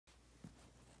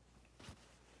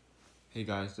Hey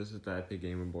guys, this is the Epic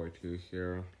Gamer Boy 2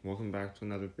 here. Welcome back to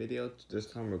another video. This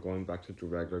time we're going back to the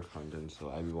regular content, so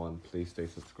everyone please stay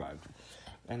subscribed.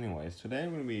 Anyways, today I'm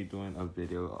going to be doing a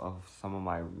video of some of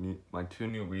my two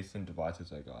new recent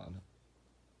devices I got.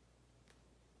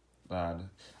 But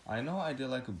I know I did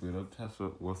like a boot up test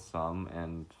with some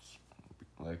and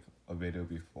like a video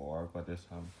before, but this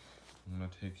time I'm going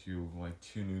to take you like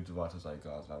two new devices I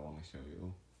got that I want to show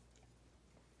you.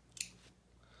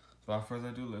 So without further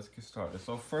ado, let's get started.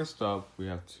 So first up, we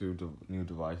have two new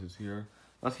devices here.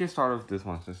 Let's get started with this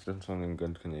one, since this one's in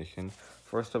good condition.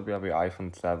 First up, we have the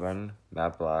iPhone 7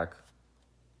 matte black,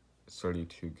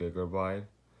 32GB,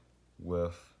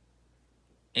 with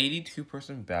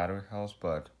 82% battery health,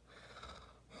 but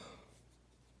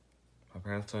my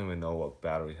parents don't even know what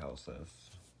battery health is,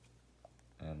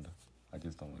 and I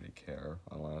just don't really care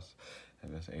unless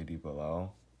if it's 80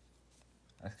 below.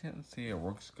 I can see it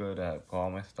works good at put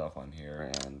all my stuff on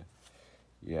here, and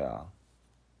yeah.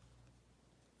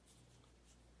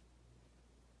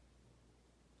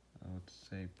 I would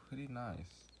say pretty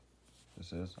nice.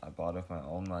 This is, I bought it with my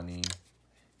own money,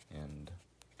 and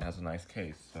it has a nice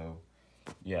case, so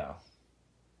yeah.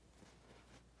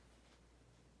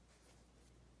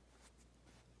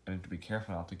 I need to be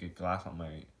careful not to get glass on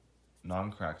my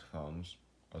non-cracked phones,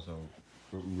 also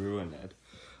ruin it.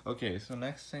 Okay, so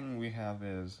next thing we have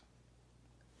is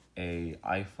a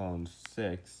iPhone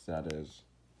 6 that is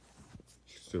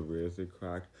severely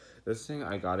cracked. This thing,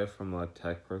 I got it from a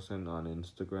tech person on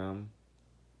Instagram.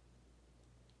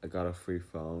 I got a free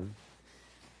phone.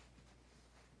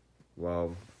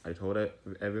 Well, I told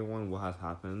everyone what has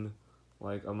happened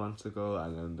like a month ago,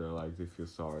 and then they're like, they feel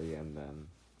sorry, and then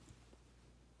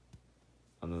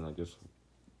I just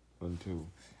went to,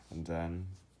 and then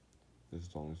this is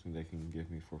the only thing they can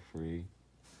give me for free.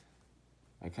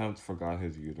 I kind of forgot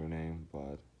his username,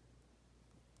 but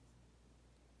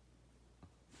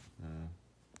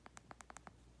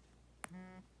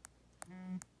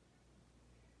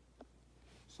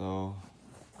so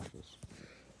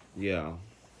yeah.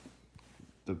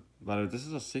 But this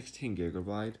is a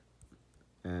 16GB,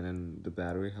 and then the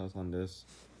battery health on this,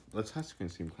 the touchscreen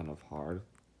seems kind of hard.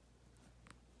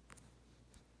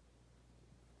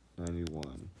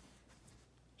 91.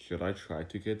 Should I try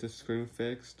to get this screen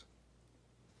fixed?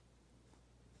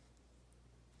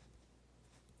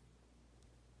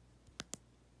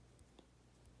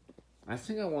 I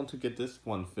think I want to get this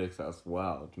one fixed as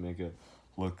well to make it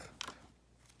look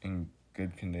in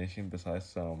good condition, besides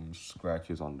some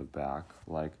scratches on the back.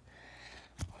 Like,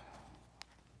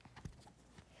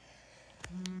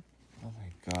 oh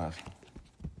my gosh.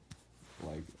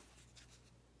 Like,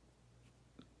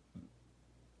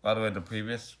 by the way, the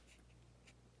previous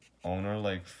owner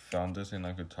like found this in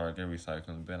like a Target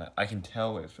recycling bin. I can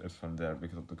tell it's from there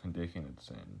because of the condition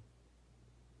it's in.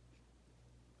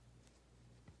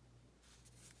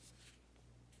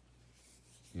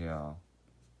 Yeah.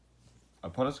 I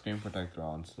put a screen protector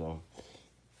on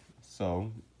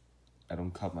so I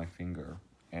don't cut my finger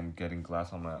and getting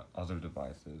glass on my other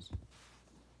devices.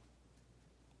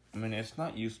 I mean, it's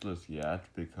not useless yet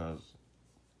because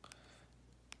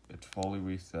it's fully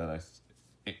reset.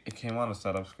 It came on a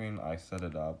setup screen. I set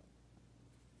it up,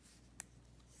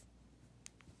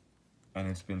 and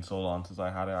it's been so long since I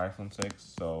had an iPhone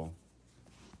 6. So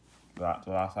the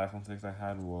last iPhone 6 I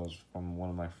had was from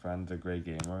one of my friends, a Great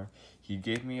Gamer. He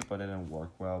gave me it, but it didn't work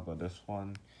well. But this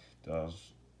one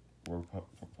does work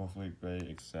perfectly great,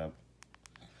 except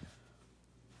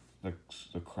the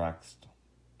cracks.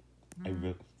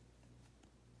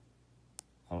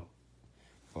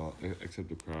 Except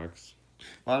the cracks.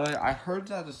 By the way, I heard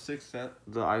that the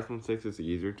iPhone 6 is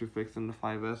easier to fix than the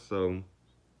 5S, so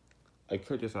I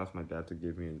could just ask my dad to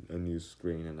give me a new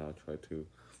screen, and I'll try to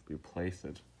replace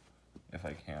it if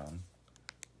I can.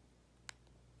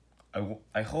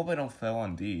 I hope I don't fail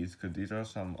on these, because these are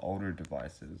some older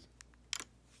devices.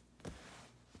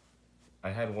 I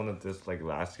had one of this like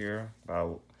last year,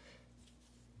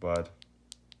 but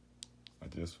I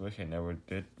just wish I never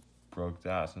did broke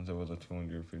that, since it was a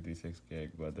 256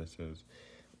 gig, but this is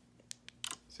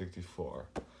 64.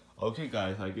 Okay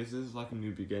guys, I guess this is like a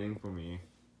new beginning for me.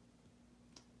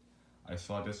 I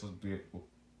thought this would be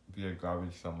a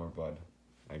garbage summer, but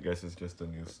I guess it's just a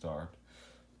new start.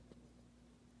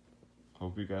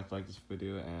 Hope you guys like this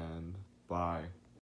video, and bye.